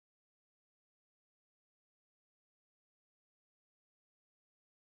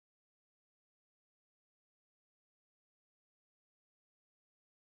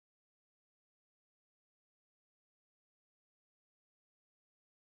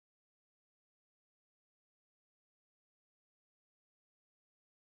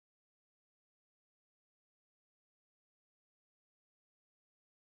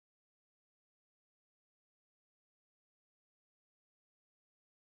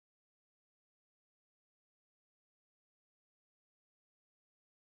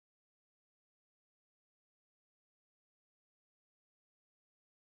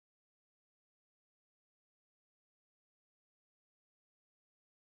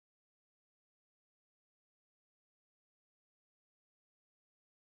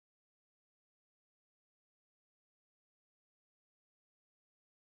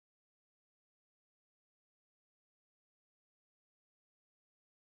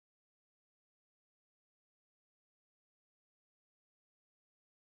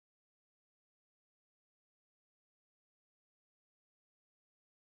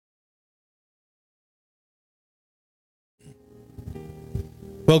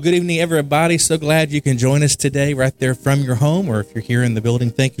Well, good evening, everybody. So glad you can join us today right there from your home, or if you're here in the building,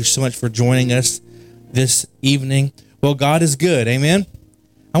 thank you so much for joining us this evening. Well, God is good. Amen.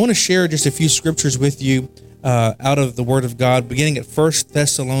 I want to share just a few scriptures with you out of the Word of God, beginning at 1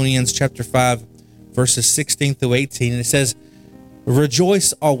 Thessalonians chapter 5, verses 16 through 18. And it says,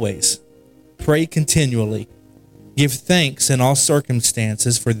 "Rejoice always, pray continually, give thanks in all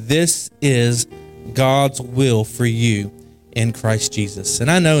circumstances, for this is God's will for you in Christ Jesus."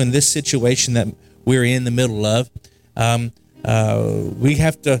 And I know in this situation that we're in the middle of, we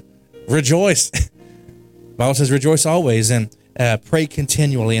have to rejoice. The Bible says rejoice always and pray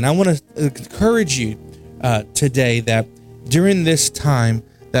continually. And I want to encourage you today that during this time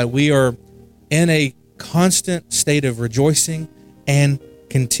that we are in a constant state of rejoicing and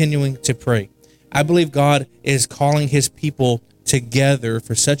continuing to pray. I believe God is calling his people together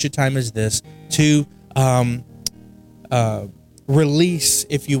for such a time as this to release,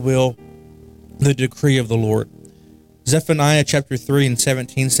 if you will, the decree of the Lord. Zephaniah chapter 3 and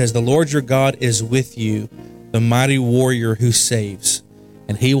 17 says, "The Lord your God is with you, the mighty warrior who saves,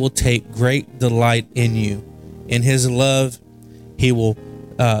 and he will take great delight in you. In his love, he will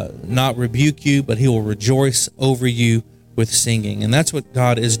not rebuke you, but he will rejoice over you with singing." And that's what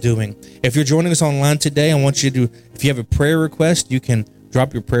God is doing. If you're joining us online today, I want you to, if you have a prayer request, you can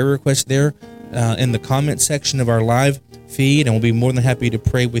drop your prayer request there in the comment section of our live feed, and we'll be more than happy to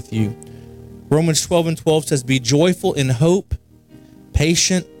pray with you. Romans 12 and 12 says, "Be joyful in hope,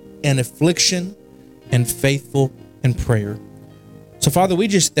 patient in affliction, and faithful in prayer." So, Father, we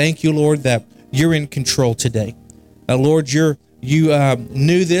just thank you, Lord, that you're in control today. Lord, you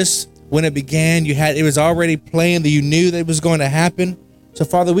knew this when it began. It was already planned, that you knew that it was going to happen. So,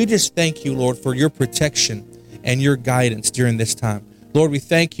 Father, we just thank you, Lord, for your protection and your guidance during this time. Lord, we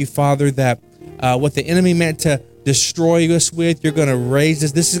thank you, Father, that what the enemy meant to destroy us with, you're going to raise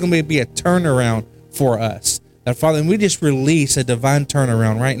us. This is going to be a turnaround for us. That, Father, and we just release a divine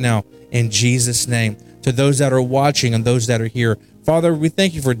turnaround right now in Jesus' name to those that are watching and those that are here. Father, we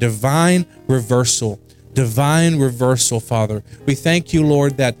thank you for divine reversal. Divine reversal, Father. We thank you,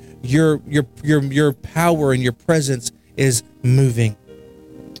 Lord, that your power and your presence is moving.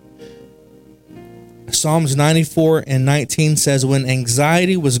 Psalms 94 and 19 says, "When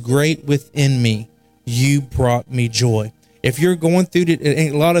anxiety was great within me, you brought me joy." If you're going through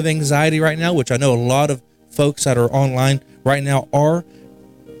a lot of anxiety right now, which I know a lot of folks that are online right now are,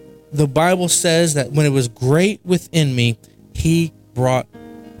 the Bible says that when it was great within me, he brought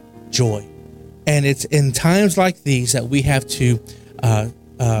joy. And it's in times like these that we have to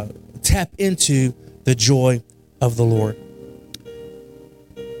tap into the joy of the Lord.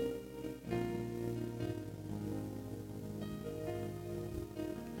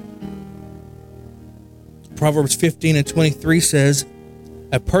 Proverbs 15 and 23 says,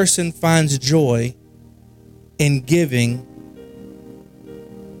 "A person finds joy in giving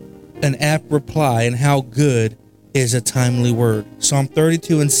an apt reply, and how good is a timely word." Psalm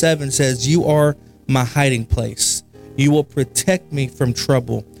 32 and 7 says, "You are my hiding place. You will protect me from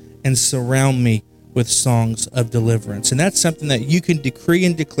trouble and surround me with songs of deliverance." And that's something that you can decree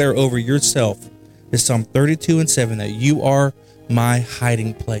and declare over yourself. Is Psalm 32 and 7, that you are my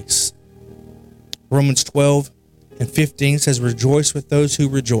hiding place. Romans 12 and 15 says, "Rejoice with those who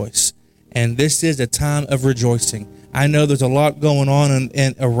rejoice." And this is a time of rejoicing. I know there's a lot going on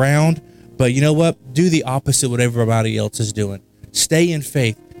and around, but you know what? Do the opposite of what everybody else is doing. Stay in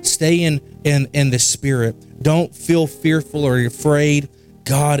faith. Stay in the Spirit. Don't feel fearful or afraid.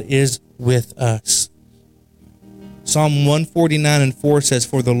 God is with us. Psalm 149 and 4 says,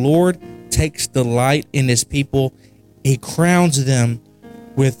 "For the Lord takes delight in his people. He crowns them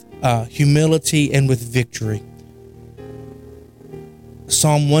with humility and with victory."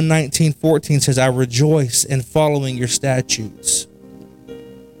 Psalm 119:14 says, "I rejoice in following your statutes."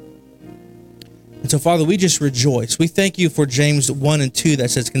 And so, Father, we just rejoice. We thank you for James 1 and 2 that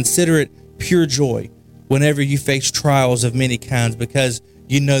says, "Consider it pure joy whenever you face trials of many kinds, because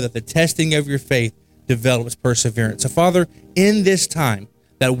you know that the testing of your faith develops perseverance." So, Father, in this time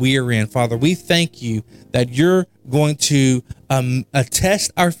that we are in, Father, we thank you that you're going to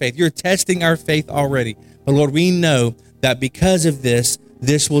test our faith. You're testing our faith already. But, Lord, we know that because of this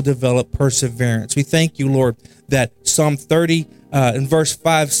will develop perseverance. We thank you, Lord, that Psalm 30 in verse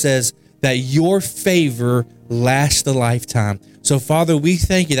 5 says that your favor lasts a lifetime. So, Father, we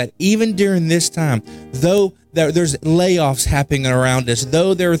thank you that even during this time, though there's layoffs happening around us,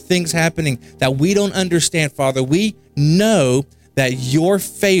 though there are things happening that we don't understand, Father, we know that your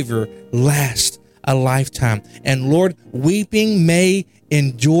favor lasts a lifetime. And Lord, weeping may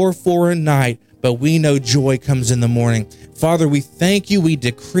endure for a night, but we know joy comes in the morning. Father, we thank you. We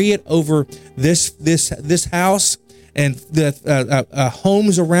decree it over this house and the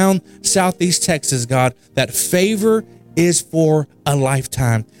homes around Southeast Texas, God, that favor is for a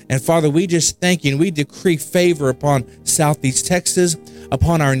lifetime. And Father, we just thank you and we decree favor upon Southeast Texas,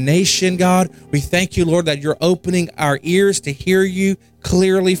 upon our nation, God. We thank you, Lord, that you're opening our ears to hear you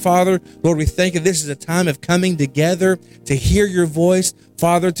clearly, Father. Lord, we thank you this is a time of coming together to hear your voice,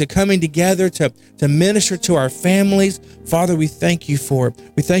 Father, to coming together to minister to our families. Father, we thank you for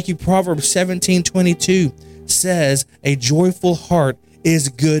it. We thank you. Proverbs 17:22 says, a joyful heart is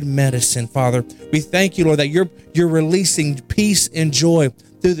good medicine, Father. We thank you, Lord, that you're releasing peace and joy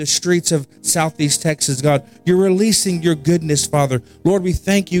through the streets of Southeast Texas, God. You're releasing your goodness, Father. Lord, we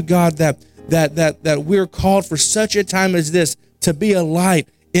thank you, God, that we're called for such a time as this to be a light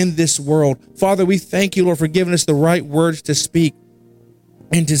in this world. Father, we thank you, Lord, for giving us the right words to speak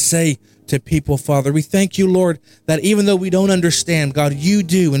and to say to people, Father. We thank you, Lord, that even though we don't understand, God, you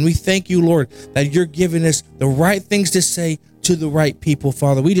do. And we thank you, Lord, that you're giving us the right things to say to the right people,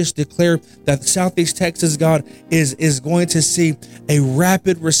 Father. We just declare that Southeast Texas, God, is going to see a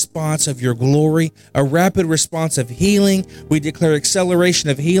rapid response of your glory, a rapid response of healing. We declare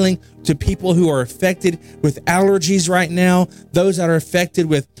acceleration of healing to people who are affected with allergies right now, those that are affected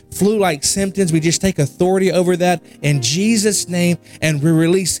with flu-like symptoms. We just take authority over that in Jesus' name, and we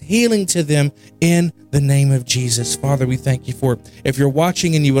release healing to them in the name of Jesus. Father, we thank you for it. If you're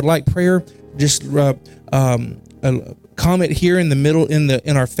watching and you would like prayer, just comment here in the middle in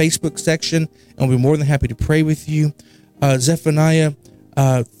our Facebook section, and we'll be more than happy to pray with you. Zephaniah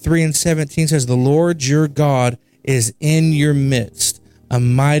 3:17 says, the Lord your God is in your midst, a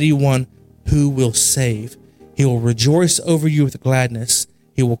mighty one who will save. He will rejoice over you with gladness.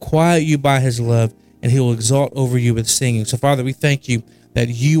 He will quiet you by his love, and he will exalt over you with singing. So, Father, we thank you that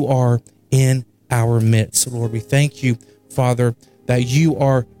you are in our midst. Lord, we thank you, Father, that you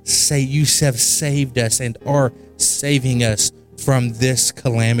have saved us and are saving us from this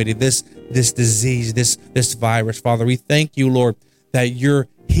calamity, this disease, this virus. Father, we thank you, Lord, that your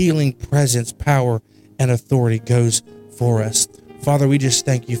healing presence, power, and authority goes for us. Father, we just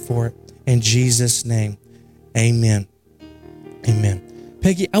thank you for it. In Jesus' name, amen. Amen.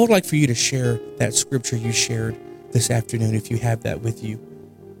 Peggy, I would like for you to share that scripture you shared this afternoon, if you have that with you.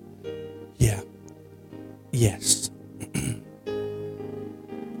 Yeah. Yes.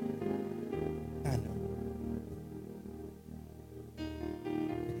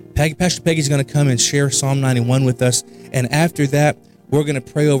 Pastor Peggy's going to come and share Psalm 91 with us. And after that, we're going to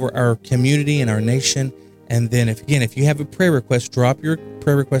pray over our community and our nation. And then, if you have a prayer request, drop your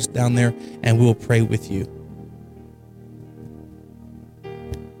prayer request down there and we'll pray with you.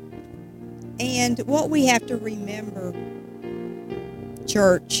 And what we have to remember,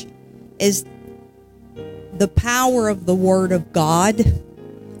 church, is the power of the Word of God.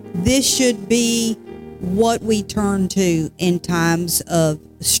 This should be what we turn to in times of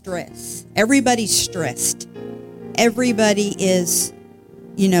stress. Everybody's stressed. Everybody is,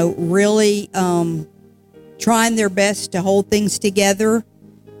 really trying their best to hold things together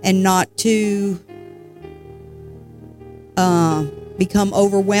and not to become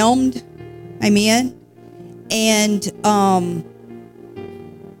overwhelmed. Amen. And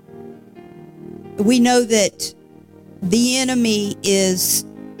we know that the enemy is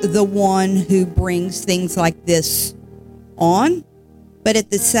the one who brings things like this on. But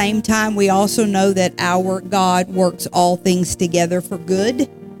at the same time, we also know that our God works all things together for good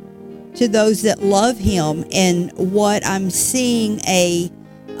to those that love him. And what I'm seeing a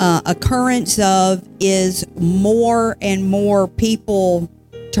occurrence of is more and more people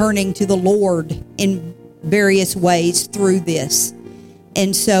turning to the Lord in various ways through this.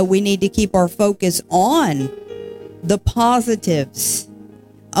 And so we need to keep our focus on the positives.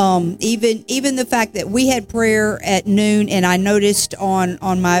 Even the fact that we had prayer at noon, and I noticed on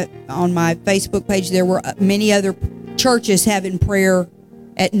my Facebook page there were many other churches having prayer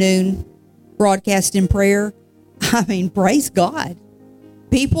at noon, broadcasting prayer. I mean, praise God.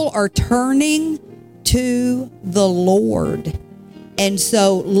 People are turning to the Lord. And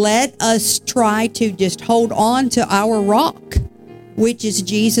so let us try to just hold on to our rock, which is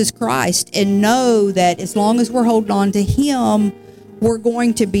Jesus Christ, and know that as long as we're holding on to him, we're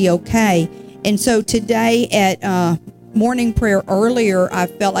going to be okay. And so today at morning prayer earlier, I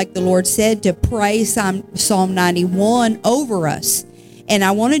felt like the Lord said to pray Psalm 91 over us. And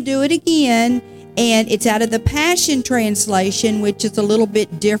I want to do it again. And it's out of the Passion Translation, which is a little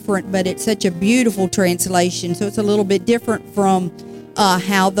bit different, but it's such a beautiful translation. So it's a little bit different from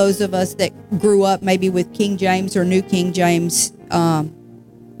how those of us that grew up maybe with King James or New King James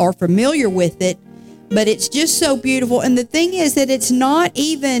are familiar with it, but it's just so beautiful. And the thing is that it's not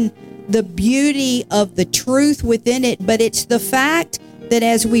even the beauty of the truth within it, but it's the fact that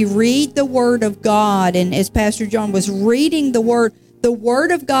as we read the Word of God, and as Pastor John was reading the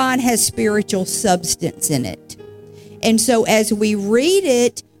Word of God has spiritual substance in it. And so as we read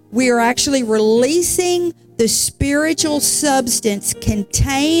it, we are actually releasing the spiritual substance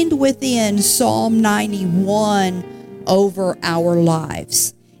contained within Psalm 91 over our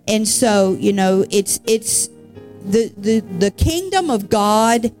lives. And so, it's the kingdom of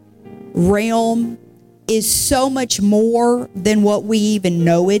God realm is so much more than what we even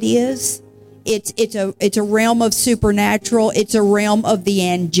know it is. It's a realm of supernatural. It's a realm of the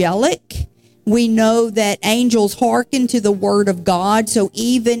angelic. We know that angels hearken to the word of God. So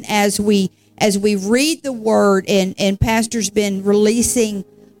even as we read the word, and Pastor's been releasing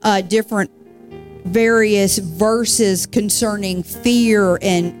different various verses concerning fear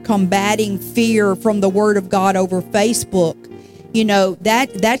and combating fear from the word of God over Facebook,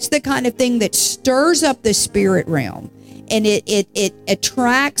 that's the kind of thing that stirs up the spirit realm. And it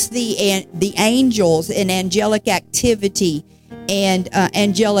attracts the angels and angelic activity and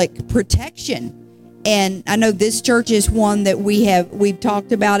angelic protection. And I know this church is one that we've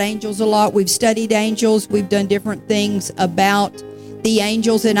talked about angels a lot. We've studied angels. We've done different things about the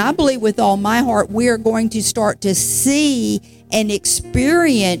angels. And I believe with all my heart, we are going to start to see and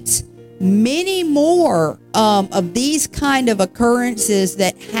experience many more of these kind of occurrences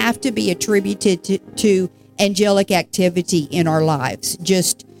that have to be attributed to angelic activity in our lives.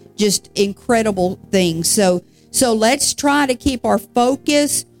 Just incredible things. So let's try to keep our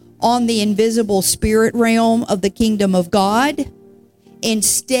focus on the invisible spirit realm of the kingdom of God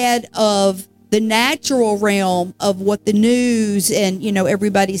instead of the natural realm of what the news and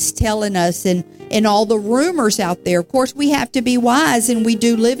everybody's telling us and all the rumors out there. Of course, we have to be wise, and we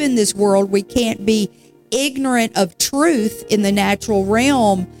do live in this world. We can't be ignorant of truth in the natural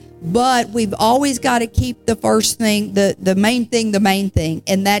realm. But we've always got to keep the first thing, the main thing,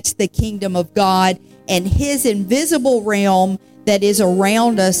 and that's the kingdom of God and his invisible realm that is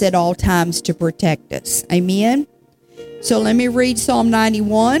around us at all times to protect us. Amen? So let me read Psalm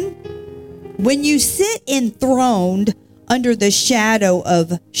 91. When you sit enthroned under the shadow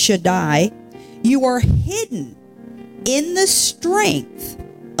of Shaddai, you are hidden in the strength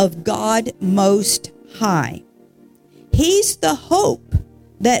of God Most High. He's the hope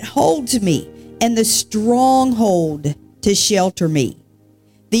that holds me and the stronghold to shelter me.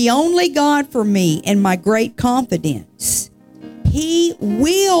 The only God for me and my great confidence. He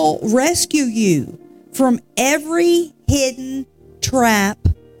will rescue you from every hidden trap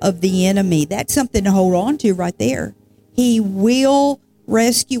of the enemy. That's something to hold on to right there. He will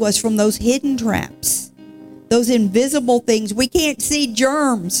rescue us from those hidden traps, those invisible things. We can't see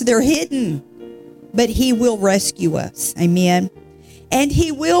germs. They're hidden, but he will rescue us. Amen. And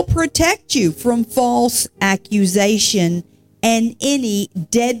he will protect you from false accusation and any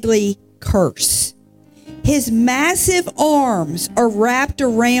deadly curse. His massive arms are wrapped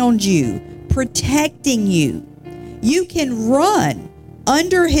around you, protecting you. You can run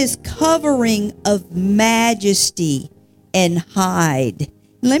under his covering of majesty and hide.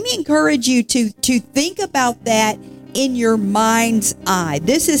 Let me encourage you to think about that in your mind's eye.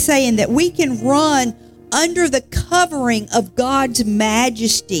 This is saying that we can run under the covering of God's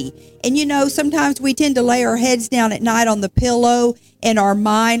majesty. And sometimes we tend to lay our heads down at night on the pillow, and our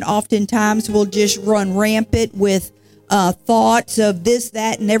mind oftentimes will just run rampant with thoughts of this,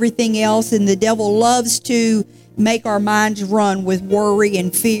 that, and everything else. And the devil loves to make our minds run with worry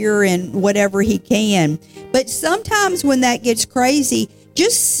and fear and whatever he can. But sometimes when that gets crazy,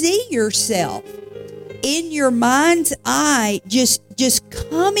 just see yourself in your mind's eye, just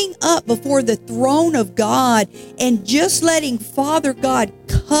coming up before the throne of God and just letting Father God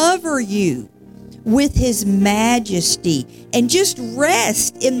cover you with his majesty, and just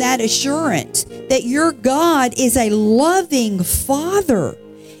rest in that assurance that your God is a loving Father,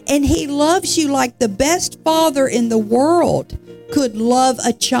 and he loves you like the best father in the world could love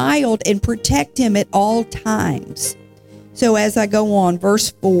a child and protect him at all times. So as I go on,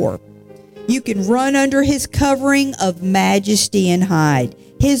 verse 4, you can run under his covering of majesty and hide.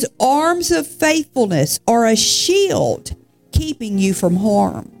 His arms of faithfulness are a shield keeping you from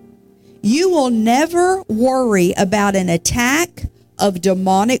harm. You will never worry about an attack of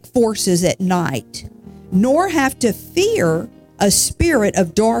demonic forces at night, nor have to fear a spirit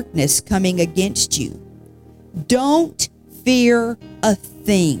of darkness coming against you. Don't fear a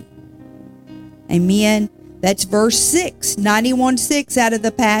thing. Amen. That's verse 6, 91:6 out of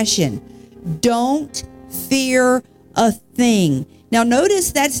the Passion. Don't fear a thing. Now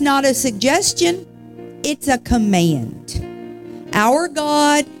notice that's not a suggestion, it's a command. Our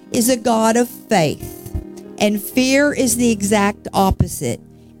God is a God of faith, and fear is the exact opposite.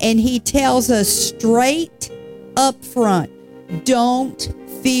 And he tells us straight up front, don't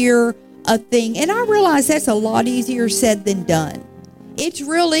fear a thing. And I realize that's a lot easier said than done. It's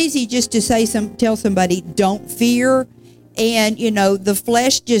real easy just to tell somebody, don't fear. And, the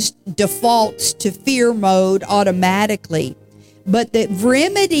flesh just defaults to fear mode automatically. But the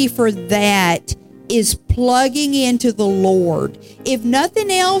remedy for that is plugging into the Lord. If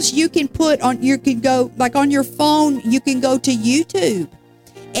nothing else, you can go, like on your phone, you can go to YouTube.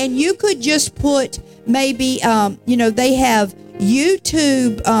 And you could just put maybe, they have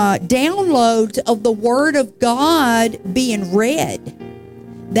YouTube downloads of the Word of God being read.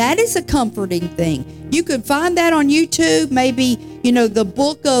 That is a comforting thing. You could find that on YouTube, maybe, the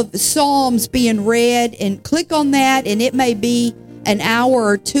book of Psalms being read, and click on that, and it may be an hour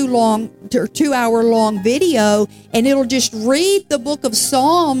or 2 hour long video, and it'll just read the book of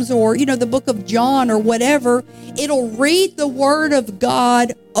Psalms or, the book of John or whatever. It'll read the Word of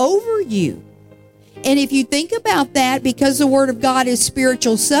God over you. And if you think about that, because the Word of God is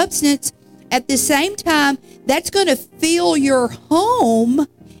spiritual substance, at the same time, that's going to fill your home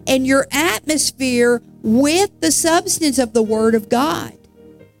and your atmosphere with the substance of the Word of God.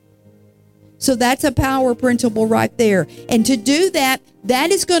 So that's a power principle right there. And to do that, that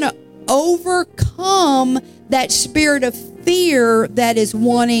is going to overcome that spirit of fear that is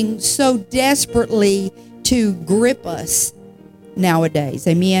wanting so desperately to grip us nowadays.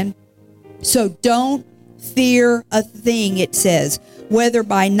 Amen. So don't fear a thing, it says, whether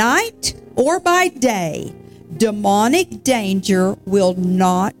by night or by day, demonic danger will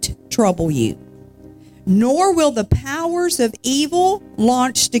not trouble you, nor will the powers of evil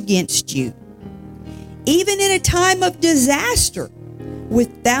launched against you. Even in a time of disaster,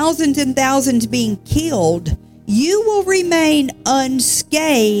 with thousands and thousands being killed, you will remain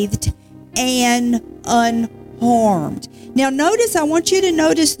unscathed and unharmed. Now notice, I want you to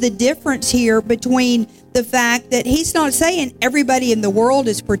notice the difference here between the fact that he's not saying everybody in the world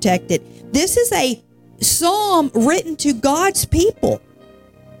is protected. This is a psalm written to God's people.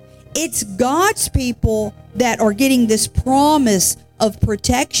 It's God's people that are getting this promise of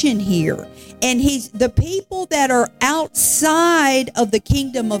protection here. And the people that are outside of the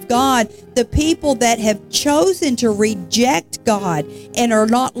kingdom of God, the people that have chosen to reject God and are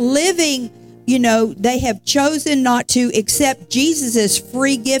not living, they have chosen not to accept Jesus'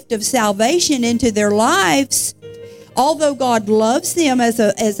 free gift of salvation into their lives. Although God loves them as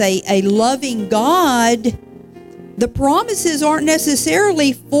a loving God, the promises aren't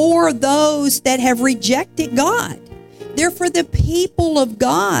necessarily for those that have rejected God. They're for the people of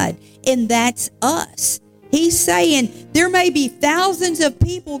God, and that's us. He's saying there may be thousands of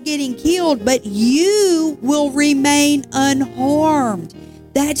people getting killed, but you will remain unharmed.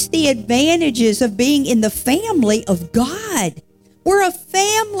 That's the advantages of being in the family of God. We're a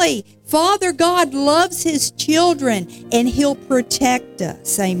family. Father God loves his children, and he'll protect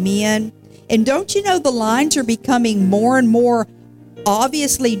us. Amen. And don't you know the lines are becoming more and more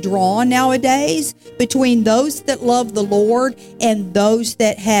obviously drawn nowadays between those that love the Lord and those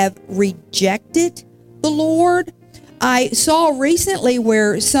that have rejected the Lord? I saw recently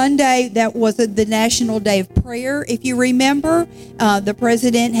where Sunday, that was the National Day of Prayer. If you remember, the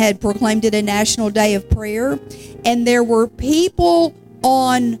president had proclaimed it a National Day of Prayer. And there were people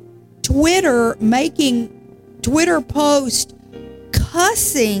on Twitter making Twitter posts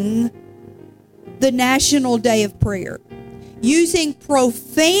cussing the National Day of Prayer, using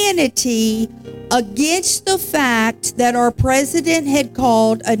profanity against the fact that our president had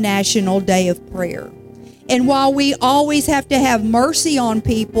called a National Day of Prayer. And while we always have to have mercy on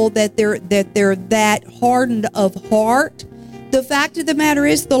people that they're that hardened of heart, the fact of the matter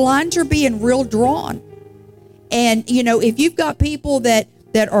is the lines are being real drawn. And, if you've got people that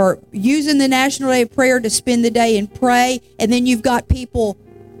are using the National Day of Prayer to spend the day and pray, and then you've got people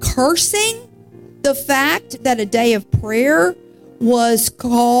cursing the fact that a day of prayer was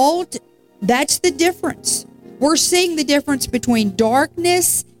called, that's the difference. We're seeing the difference between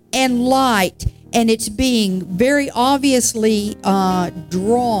darkness and light, and it's being very obviously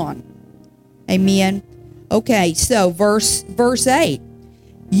drawn. Amen. Okay, so verse 8.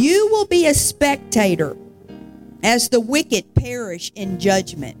 You will be a spectator as the wicked perish in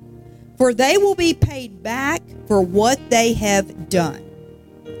judgment, for they will be paid back for what they have done.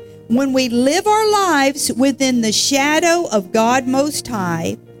 When we live our lives within the shadow of God Most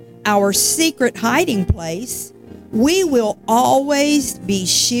High, our secret hiding place, we will always be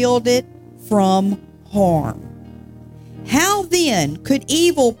shielded from harm. How then could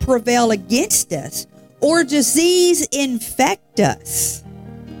evil prevail against us or disease infect us?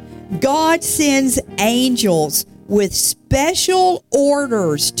 God sends angels with special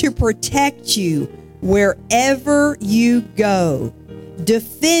orders to protect you wherever you go,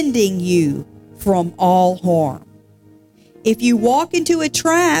 defending you from all harm. If you walk into a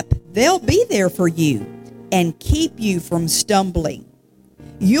trap, they'll be there for you and keep you from stumbling.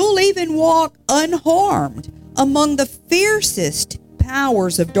 You'll even walk unharmed among the fiercest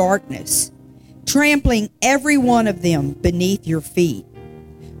powers of darkness, trampling every one of them beneath your feet.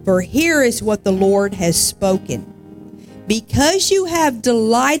 For here is what the Lord has spoken. Because you have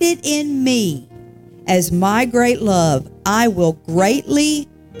delighted in me as my great love, I will greatly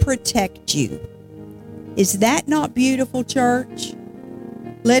protect you. Is that not beautiful, church?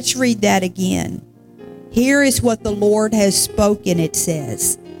 Let's read that again. Here is what the Lord has spoken, it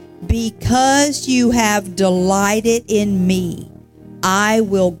says. Because you have delighted in me, I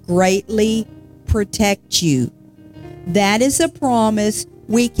will greatly protect you. That is a promise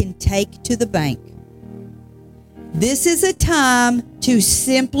we can take to the bank. This is a time to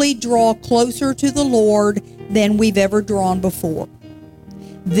simply draw closer to the Lord than we've ever drawn before.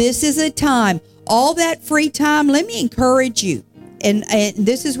 This is a time, all that free time, let me encourage you. And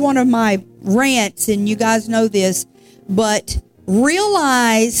this is one of my rants, and you guys know this, but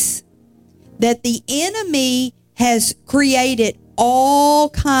realize that the enemy has created all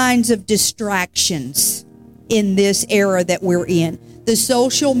kinds of distractions in this era that we're in. The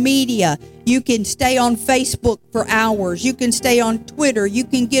social media, you can stay on Facebook for hours. You can stay on Twitter. You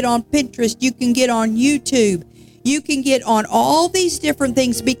can get on Pinterest. You can get on YouTube. You can get on all these different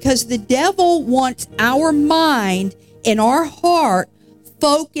things because the devil wants our mind and our heart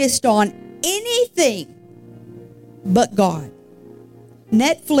focused on anything but God.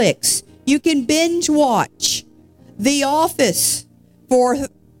 Netflix, you can binge watch The Office for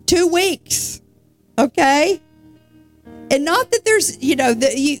 2 weeks, okay? And not that there's,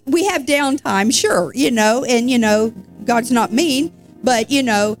 we have downtime, sure, and, God's not mean, but,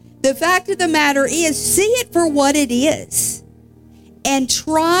 the fact of the matter is, see it for what it is. And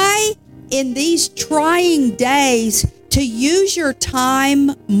try in these trying days to use your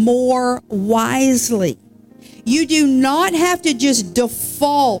time more wisely. You do not have to just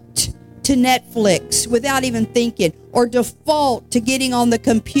default to Netflix without even thinking, or default to getting on the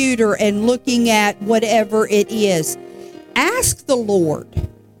computer and looking at whatever it is. Ask the Lord,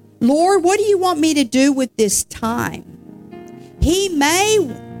 Lord, what do you want me to do with this time? He may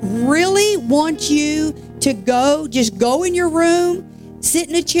really want you to just go in your room, sit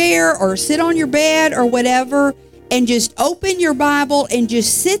in a chair or sit on your bed or whatever, and just open your Bible and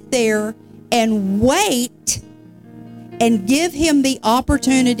just sit there and wait and give him the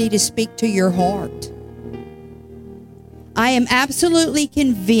opportunity to speak to your heart. I am absolutely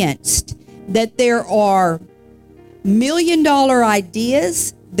convinced that there are million-dollar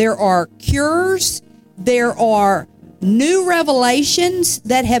ideas, there are cures, there are new revelations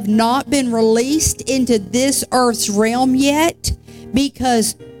that have not been released into this earth's realm yet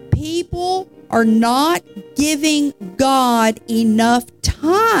because people are not giving God enough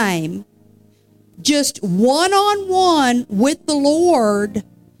time just one-on-one with the Lord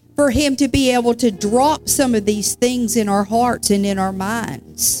for him to be able to drop some of these things in our hearts and in our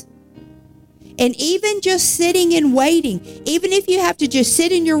minds. And even just sitting and waiting, even if you have to just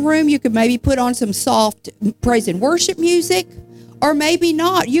sit in your room, you could maybe put on some soft praise and worship music, or maybe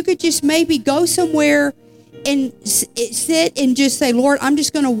not. You could just maybe go somewhere and sit and just say, Lord, I'm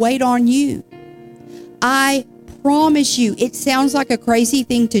just going to wait on you. I promise you, it sounds like a crazy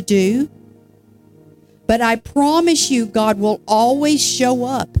thing to do, but I promise you God will always show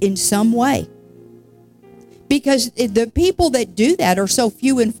up in some way. Because the people that do that are so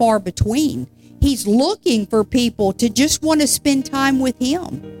few and far between. He's looking for people to just want to spend time with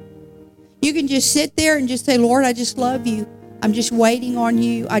him. You can just sit there and just say, Lord, I just love you. I'm just waiting on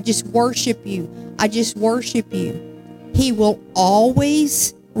you. I just worship you. I just worship you. He will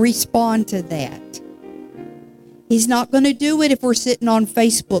always respond to that. He's not going to do it if we're sitting on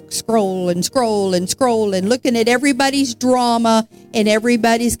Facebook scrolling, looking at everybody's drama and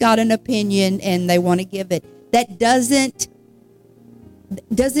everybody's got an opinion and they want to give it. That doesn't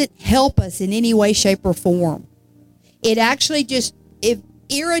help us in any way, shape, or form. It actually it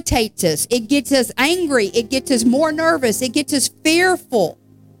irritates us. It gets us angry. It gets us more nervous. It gets us fearful.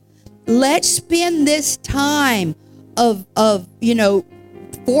 Let's spend this time of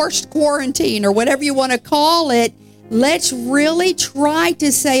forced quarantine or whatever you want to call it. Let's really try to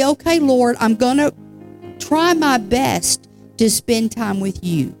say, okay, Lord, I'm going to try my best to spend time with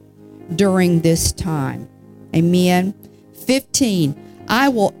you during this time. Amen. 15, I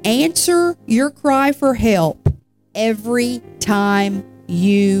will answer your cry for help every time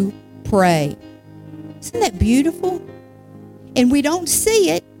you pray. Isn't that beautiful? And we don't see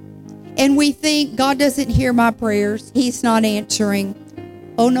it. And we think God doesn't hear my prayers. He's not answering.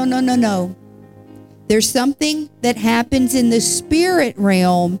 Oh, no, no, no, no. There's something that happens in the spirit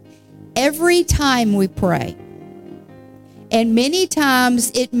realm every time we pray. And many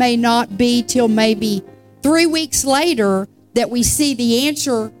times it may not be till maybe 3 weeks later that we see the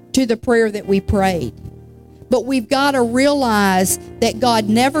answer to the prayer that we prayed. But we've got to realize that God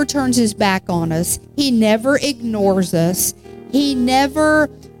never turns his back on us. He never ignores us. He never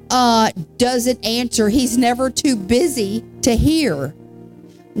doesn't answer. He's never too busy to hear.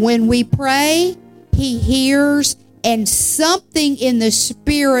 When we pray, he hears, and something in the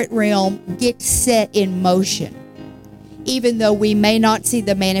spirit realm gets set in motion, even though we may not see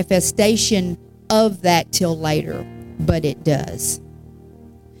the manifestation of that till later, but it does.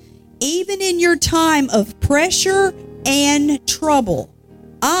 Even in your time of pressure and trouble,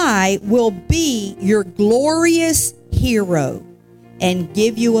 I will be your glorious hero and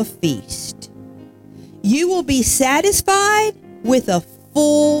give you a feast. You will be satisfied with a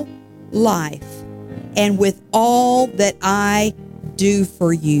full life and with all that I do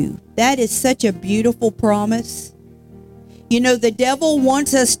for you. That is such a beautiful promise. You know, the devil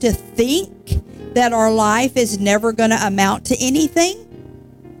wants us to think that our life is never going to amount to anything,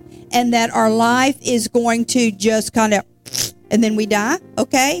 and that our life is going to just kind of, and then we die.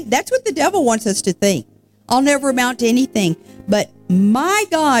 Okay? That's what the devil wants us to think. I'll never amount to anything. But my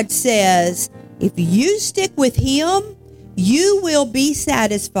God says, if you stick with him, you will be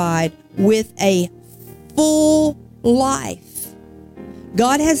satisfied with a full life.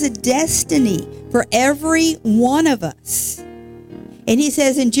 God has a destiny for every one of us. And he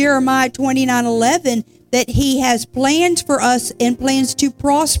says in Jeremiah 29:11 that he has plans for us and plans to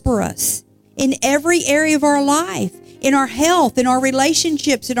prosper us in every area of our life, in our health, in our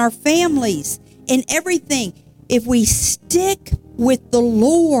relationships, in our families, in everything. If we stick with the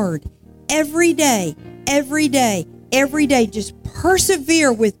Lord every day, just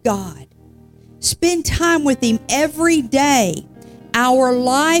persevere with God. Spend time with him every day. Our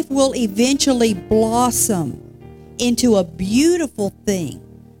life will eventually blossom into a beautiful thing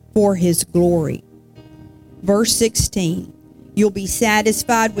for his glory. Verse 16, you'll be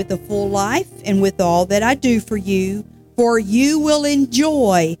satisfied with a full life and with all that I do for you, for you will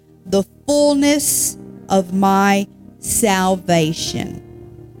enjoy the fullness of my salvation.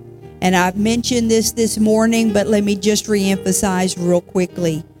 And I've mentioned this morning, but let me just reemphasize real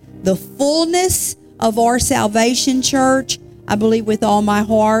quickly. The fullness of our salvation, church, I believe with all my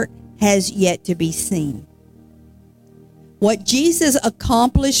heart, has yet to be seen. What Jesus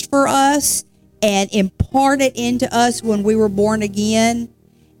accomplished for us and imparted into us when we were born again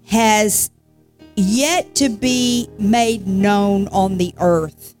has yet to be made known on the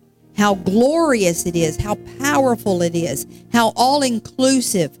earth. How glorious it is, how powerful it is, how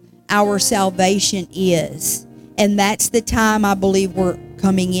all-inclusive our salvation is. And that's the time I believe we're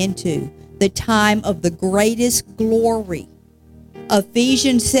coming into, the time of the greatest glory.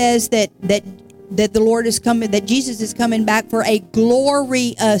 Ephesians says that the Lord is coming, that Jesus is coming back for a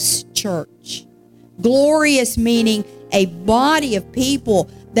glorious church. Glorious meaning a body of people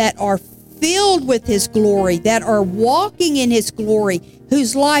that are filled with his glory, that are walking in his glory,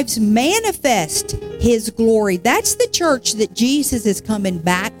 whose lives manifest his glory. That's the church that Jesus is coming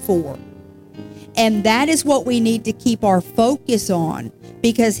back for. And that is what we need to keep our focus on,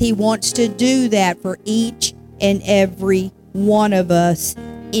 because he wants to do that for each and every one of us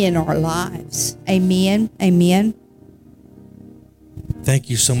in our lives. Amen. Amen. Thank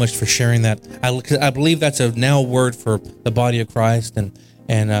you so much for sharing that. I believe that's a now word for the body of Christ, and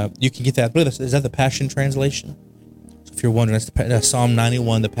you can get that. Is that the Passion Translation? So if you're wondering, that's Psalm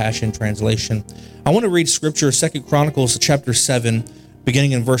 91, the Passion Translation. I want to read Scripture, 2 Chronicles chapter 7,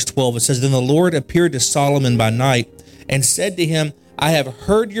 beginning in verse 12. It says, Then the Lord appeared to Solomon by night and said to him, I have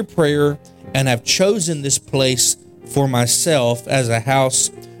heard your prayer and have chosen this place for myself as a house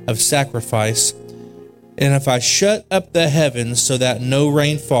of sacrifice. And if I shut up the heavens so that no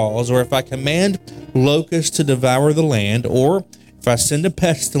rain falls, or if I command locusts to devour the land, or if I send a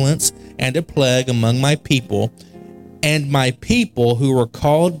pestilence and a plague among my people, and my people who are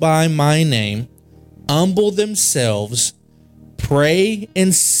called by my name humble themselves, pray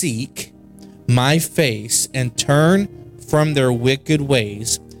and seek my face, and turn from their wicked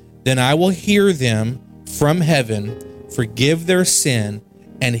ways, then I will hear them from heaven, forgive their sin,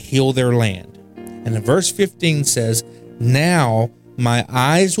 and heal their land. And in verse 15 says, Now my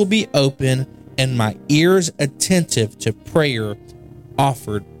eyes will be open and my ears attentive to prayer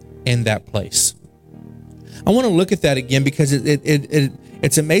offered in that place. I want to look at that again because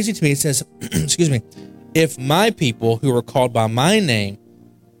it's amazing to me. It says, excuse me, if my people who are called by my name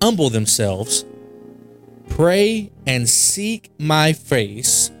humble themselves, pray and seek my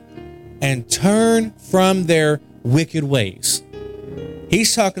face, and turn from their wicked ways.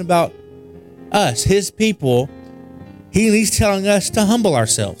 He's talking about us, his people. He's telling us to humble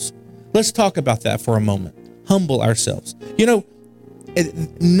ourselves. Let's talk about that for a moment. Humble ourselves. You know,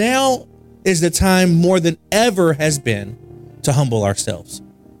 now is the time more than ever has been to humble ourselves.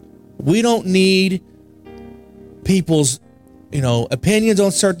 We don't need people's, opinions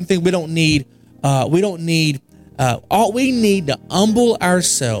on certain things. We don't need all we need to humble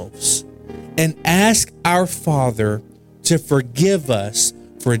ourselves and ask our Father to forgive us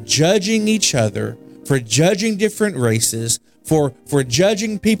for judging each other, for judging different races, for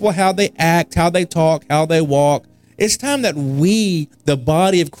judging people, how they act, how they talk, how they walk. It's time that we, the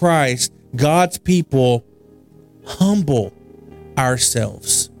body of Christ, God's people, humble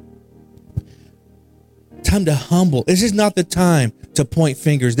ourselves. Time to humble. This is not the time to point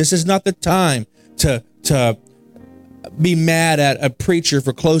fingers. This is not the time to be mad at a preacher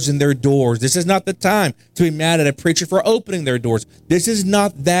for closing their doors. This is not the time to be mad at a preacher for opening their doors. This is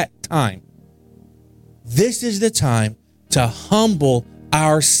not that time. This is the time to humble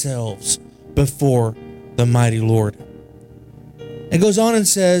ourselves before the mighty Lord. It goes on and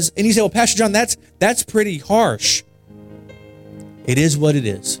says, and you say, well, Pastor John, that's pretty harsh. It is what it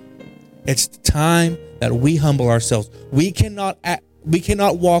is. It's time that we humble ourselves. We cannot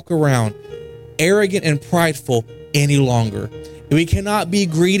walk around arrogant and prideful any longer. We cannot be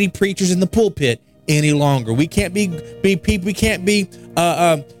greedy preachers in the pulpit any longer. We can't be people. We can't be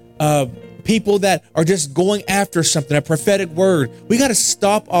people that are just going after something, a prophetic word. We got to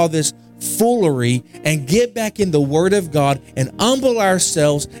stop all this foolery and get back in the Word of God and humble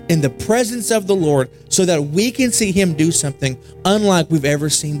ourselves in the presence of the Lord so that we can see Him do something unlike we've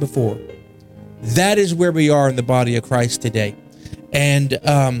ever seen before. That is where we are in the body of Christ today. And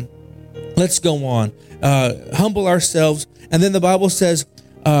let's go on. Humble ourselves. And then the Bible says,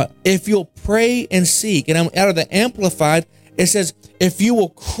 if you'll pray and seek, and I'm out of the Amplified, it says, if you will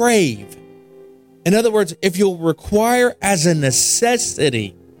crave. In other words, if you'll require as a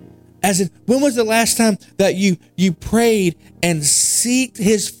necessity. As in, when was the last time that you prayed and sought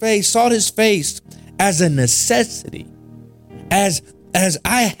His face as a necessity? As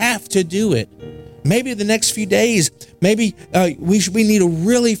I have to do it. Maybe the next few days, maybe we need to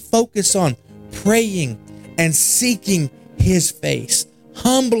really focus on praying and seeking His face,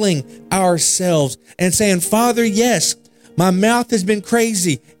 humbling ourselves and saying, Father, yes, my mouth has been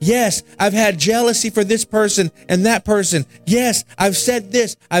crazy. Yes, I've had jealousy for this person and that person. Yes, I've said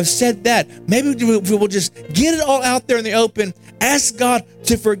this, I've said that. Maybe we'll just get it all out there in the open, ask God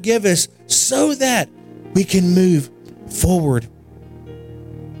to forgive us so that we can move forward.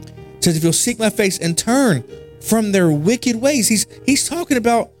 It says, if you'll seek my face and turn from their wicked ways. He's talking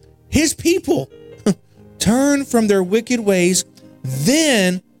about His people. Turn from their wicked ways,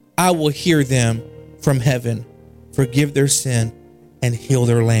 then I will hear them from heaven, forgive their sin, and heal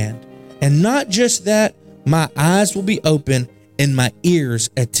their land. And not just that, my eyes will be open and my ears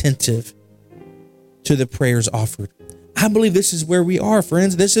attentive to the prayers offered. I believe this is where we are,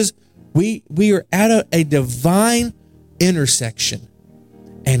 friends. This is we are at a divine intersection.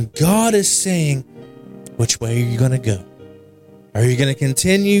 And God is saying, which way are you going to go? Are you going to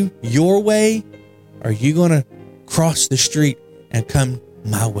continue your way? Are you going to cross the street and come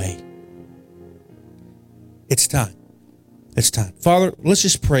my way? It's time. It's time. Father, let's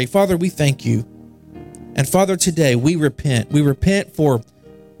just pray. Father, we thank you. And Father, today we repent. We repent for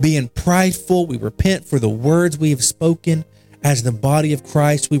being prideful. We repent for the words we have spoken as the body of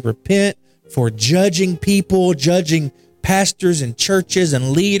Christ. We repent for judging people, judging pastors and churches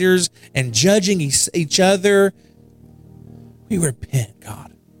and leaders, and judging each other. We repent,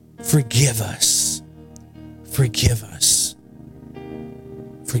 God. Forgive us. Forgive us.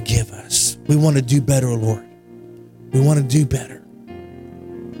 Forgive us. We want to do better, Lord. We want to do better.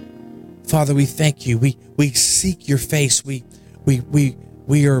 Father, we thank you. We seek your face. We crave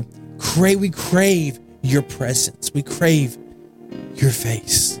your presence. We crave your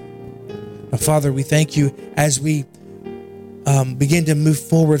face. Father, we thank you as we begin to move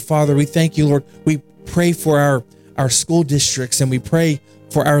forward. Father, we thank you, Lord. We pray for our school districts, and we pray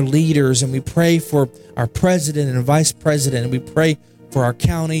for our leaders, and we pray for our president and vice president, and we pray for our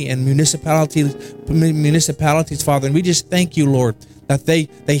county and municipalities, Father. And we just thank you, Lord, that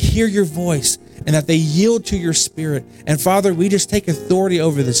they hear your voice and that they yield to your Spirit. And Father, we just take authority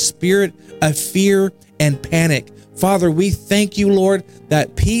over the spirit of fear and panic. Father, we thank you, Lord,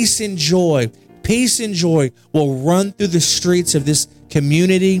 that peace and joy will run through the streets of this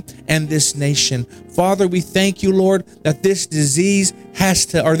community and this nation. Father, we thank you, Lord, that this this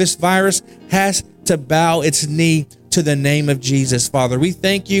virus has to bow its knee to the name of Jesus. Father, we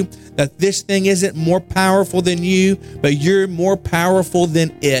thank you that this thing isn't more powerful than you, but you're more powerful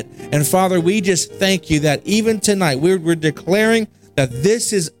than it. And Father, we just thank you that even tonight we're declaring that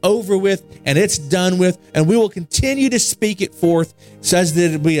this is over with and it's done with, and we will continue to speak it forth so as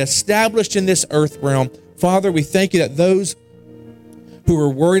that it be established in this earth realm. Father, we thank you that those who are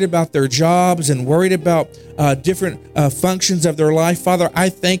worried about their jobs and worried about different functions of their life, Father, I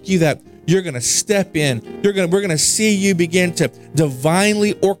thank you that you're going to step in. We're going to see you begin to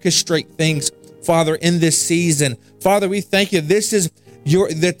divinely orchestrate things, Father, in this season. Father, we thank you. This is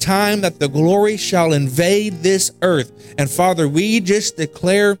the time that the glory shall invade this earth. And Father, we just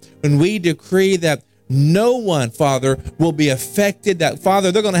declare and we decree that no one, Father, will be affected. That,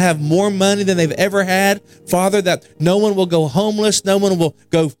 Father, they're going to have more money than they've ever had. Father, that no one will go homeless. No one will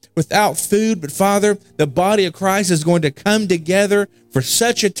go without food. But Father, the body of Christ is going to come together for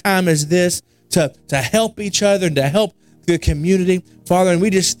such a time as this to help each other and to help the community. Father, and we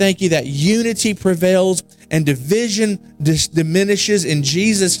just thank you that unity prevails and division diminishes in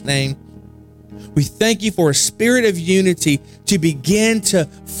Jesus' name. We thank you for a spirit of unity to begin to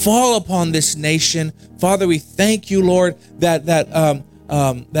fall upon this nation. Father, we thank you, Lord,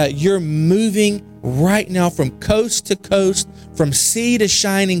 that you're moving right now from coast to coast, from sea to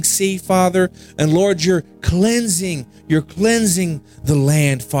shining sea, Father. And Lord, you're cleansing the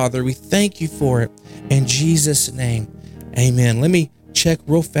land, Father. We thank you for it. In Jesus' name, amen. Let me check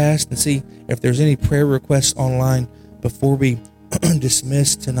real fast and see if there's any prayer requests online before we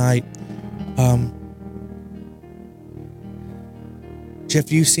dismiss tonight. Jeff,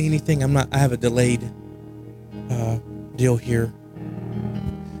 do you see anything? I have a delayed deal here.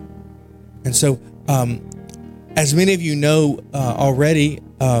 And so, as many of you know already,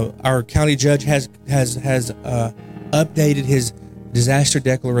 our county judge has updated his disaster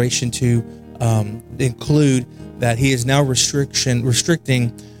declaration to include that he is now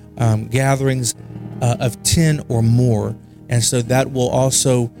restricting gatherings of 10 or more. And so that will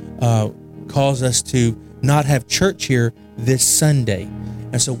also cause us to not have church here this Sunday.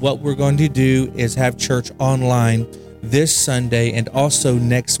 And so what we're going to do is have church online this Sunday and also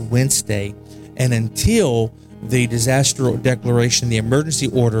next Wednesday. And until the disaster declaration, the emergency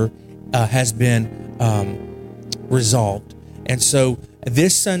order has been resolved. And so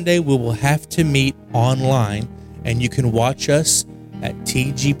this Sunday we will have to meet online, and you can watch us at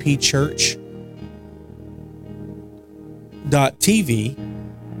tgp.church.tv.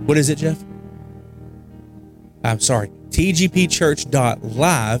 What is it, Jeff? I'm sorry,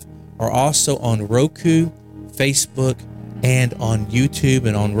 tgp.church.live are also on Roku, Facebook, and on YouTube.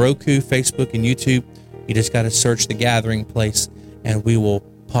 And on Roku, Facebook, and YouTube, you just got to search The Gathering Place and we will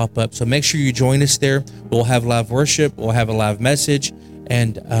pop up. So make sure you join us there. We'll have live worship. We'll have a live message.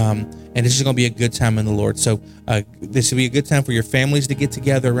 And this is going to be a good time in the Lord. So this will be a good time for your families to get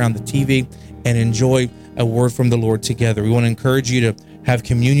together around the TV and enjoy a word from the Lord together. We want to encourage you to have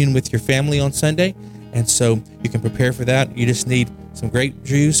communion with your family on Sunday. And so you can prepare for that. You just need some grape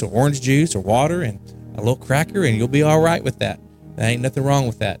juice or orange juice or water and a little cracker, and you'll be all right with that. There ain't nothing wrong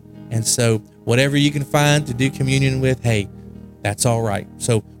with that. And so whatever you can find to do communion with, hey, that's all right.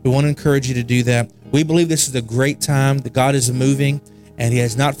 So we want to encourage you to do that. We believe this is a great time that God is moving, and he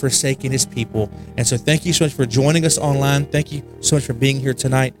has not forsaken his people. And so thank you so much for joining us online. Thank you so much for being here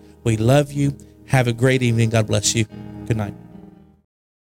tonight. We love you. Have a great evening. God bless you. Good night.